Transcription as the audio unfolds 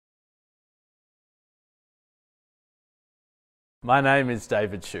My name is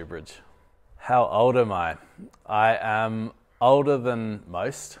David Shoobridge. How old am I? I am older than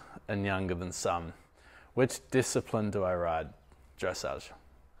most and younger than some. Which discipline do I ride? Dressage.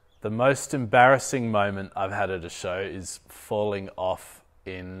 The most embarrassing moment I've had at a show is falling off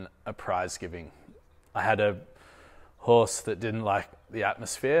in a prize giving. I had a horse that didn't like the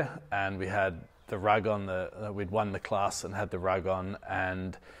atmosphere, and we had the rug on, we'd won the class and had the rug on,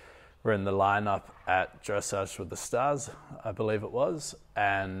 and we're in the lineup at Dressage with the Stars, I believe it was,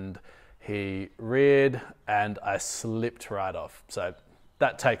 and he reared and I slipped right off. So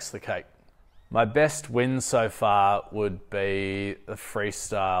that takes the cake. My best win so far would be the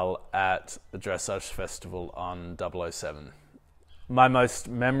freestyle at the Dressage Festival on 007. My most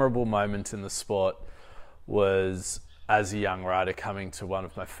memorable moment in the sport was as a young rider coming to one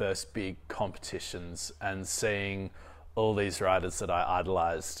of my first big competitions and seeing all these riders that I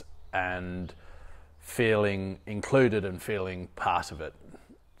idolised and feeling included and feeling part of it.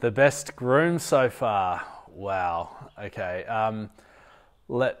 The best groom so far, wow, okay.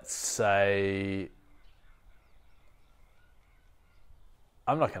 Let's say,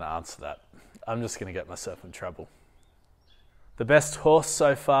 I'm not going to answer that. I'm just going to get myself in trouble. The best horse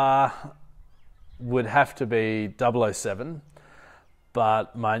so far would have to be 007,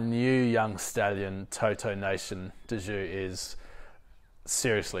 but my new young stallion, Toto Nation de Joux, is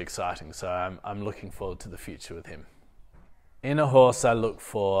seriously exciting, so I'm looking forward to the future with him. In a horse, I look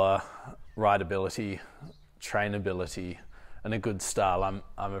for rideability, trainability, and a good style.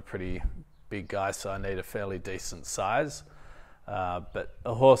 I'm a pretty big guy, so I need a fairly decent size, but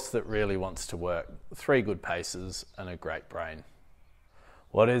a horse that really wants to work. 3 good paces and a great brain.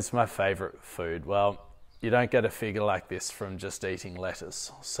 What is my favourite food? Well, you don't get a figure like this from just eating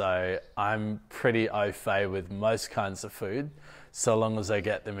lettuce, so I'm pretty au fait with most kinds of food, so long as I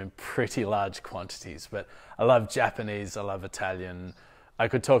get them in pretty large quantities. But I love Japanese, I love Italian. I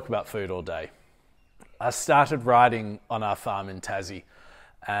could talk about food all day. I started riding on our farm in Tassie,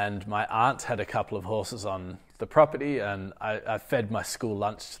 and my aunt had a couple of horses on the property, and I fed my school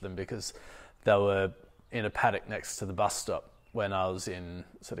lunch to them because they were in a paddock next to the bus stop when I was in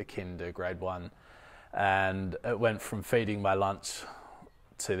sort of kinder, grade 1. And it went from feeding my lunch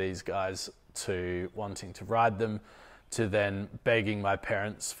to these guys to wanting to ride them to then begging my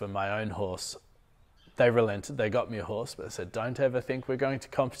parents for my own horse. They relented, they got me a horse, but they said, don't ever think we're going to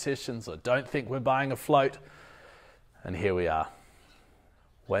competitions or don't think we're buying a float. And here we are.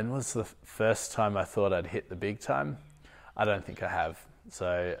 When was the first time I thought I'd hit the big time? I don't think I have.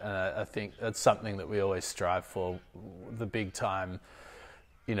 So I think that's something that we always strive for. The big time,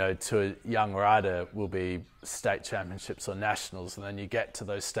 you know, to a young rider will be state championships or nationals, and then you get to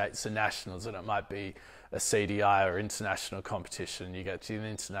those states and nationals and it might be a CDI or international competition. You get to an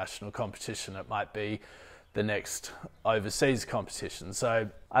international competition, it might be the next overseas competition. So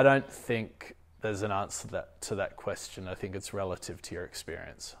I don't think there's an answer to that question. I think it's relative to your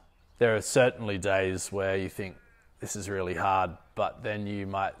experience. There are certainly days where you think this is really hard, but then you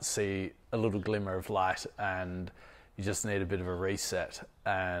might see a little glimmer of light and you just need a bit of a reset,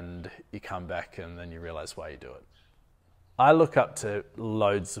 and you come back and then you realise why you do it. I look up to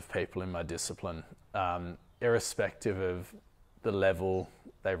loads of people in my discipline, irrespective of the level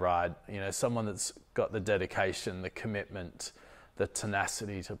they ride. You know, someone that's got the dedication, the commitment, the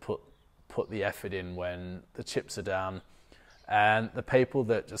tenacity to put the effort in when the chips are down, and the people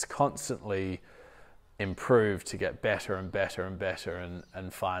that just constantly improve to get better and better and better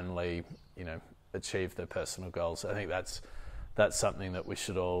and finally, you know, achieve their personal goals. I think that's something that we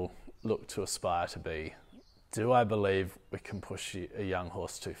should all look to aspire to be. Do I believe we can push a young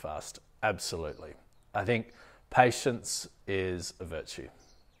horse too fast? Absolutely. I think patience is a virtue.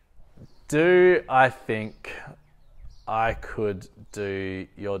 Do I think I could do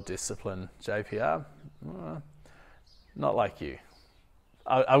your discipline, JPR? Not like you.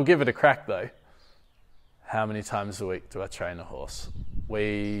 I'll give it a crack though. How many times a week do I train a horse?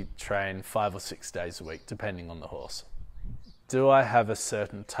 We train 5 or 6 days a week, depending on the horse. Do I have a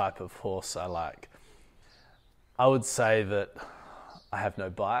certain type of horse I like? I would say that I have no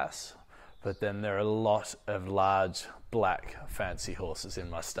bias, but then there are a lot of large, black, fancy horses in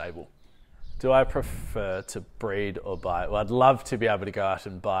my stable. Do I prefer to breed or buy? Well, I'd love to be able to go out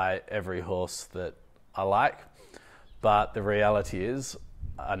and buy every horse that I like, but the reality is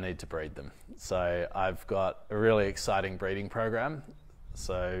I need to breed them. So I've got a really exciting breeding program,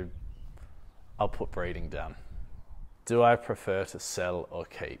 so I'll put breeding down. Do I prefer to sell or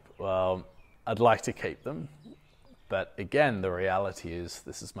keep? Well, I'd like to keep them, but again, the reality is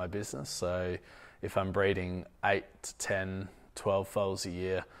this is my business, so if I'm breeding 8 to 10, 12 foals a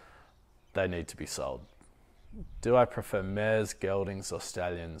year, they need to be sold. Do I prefer mares, geldings, or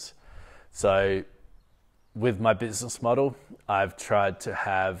stallions? So with my business model, I've tried to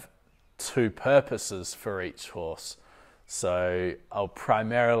have two purposes for each horse. So I'll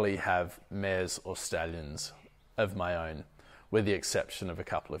primarily have mares or stallions of my own, with the exception of a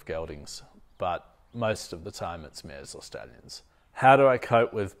couple of geldings. But most of the time it's mares or stallions. How do I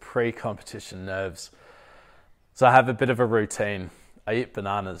cope with pre-competition nerves? So I have a bit of a routine. I eat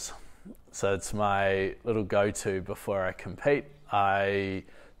bananas. So it's my little go-to before I compete. I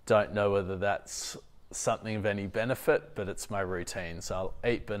don't know whether that's something of any benefit, but it's my routine. So I'll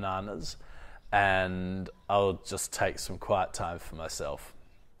eat bananas and I'll just take some quiet time for myself.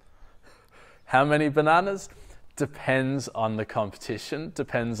 How many bananas? Depends on the competition,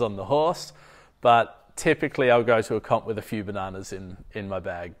 depends on the horse, but typically I'll go to a comp with a few bananas in my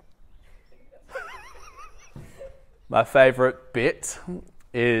bag. My favourite bit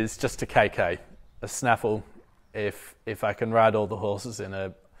is just a KK, a snaffle. If I can ride all the horses in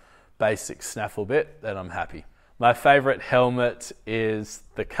a basic snaffle bit, then I'm happy. My favourite helmet is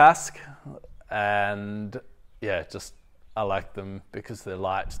the casque, and yeah, just I like them because they're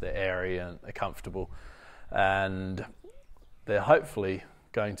light, they're airy, and they're comfortable, and they're hopefully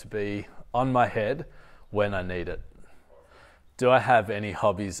going to be on my head when I need it. Do I have any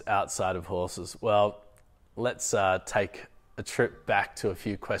hobbies outside of horses? Well, let's take a trip back to a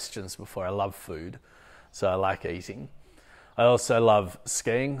few questions before. I love food, so I like eating. I also love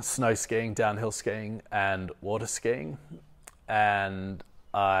skiing, snow skiing, downhill skiing, and water skiing. And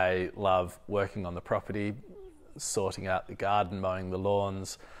I love working on the property, sorting out the garden, mowing the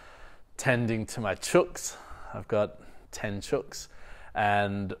lawns, tending to my chooks. I've got 10 chooks.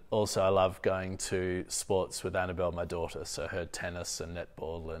 And also I love going to sports with Annabelle, my daughter, so her tennis and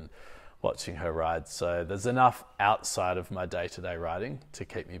netball and watching her ride. So there's enough outside of my day-to-day riding to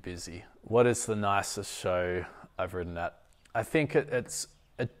keep me busy. What is the nicest show I've ridden at? I think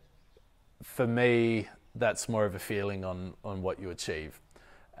for me, that's more of a feeling on what you achieve.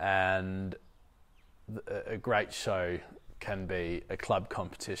 And a great show can be a club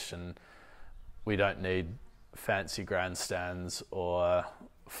competition. We don't need fancy grandstands or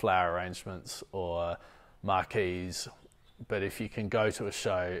flower arrangements or marquees. But if you can go to a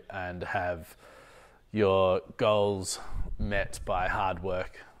show and have your goals met by hard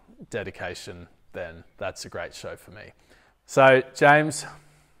work, dedication, then that's a great show for me. So James,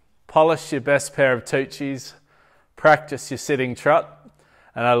 polish your best pair of Tucci's, practice your sitting trot,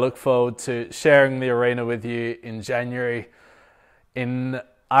 and I look forward to sharing the arena with you in January in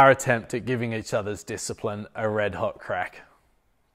our attempt at giving each other's discipline a red hot crack.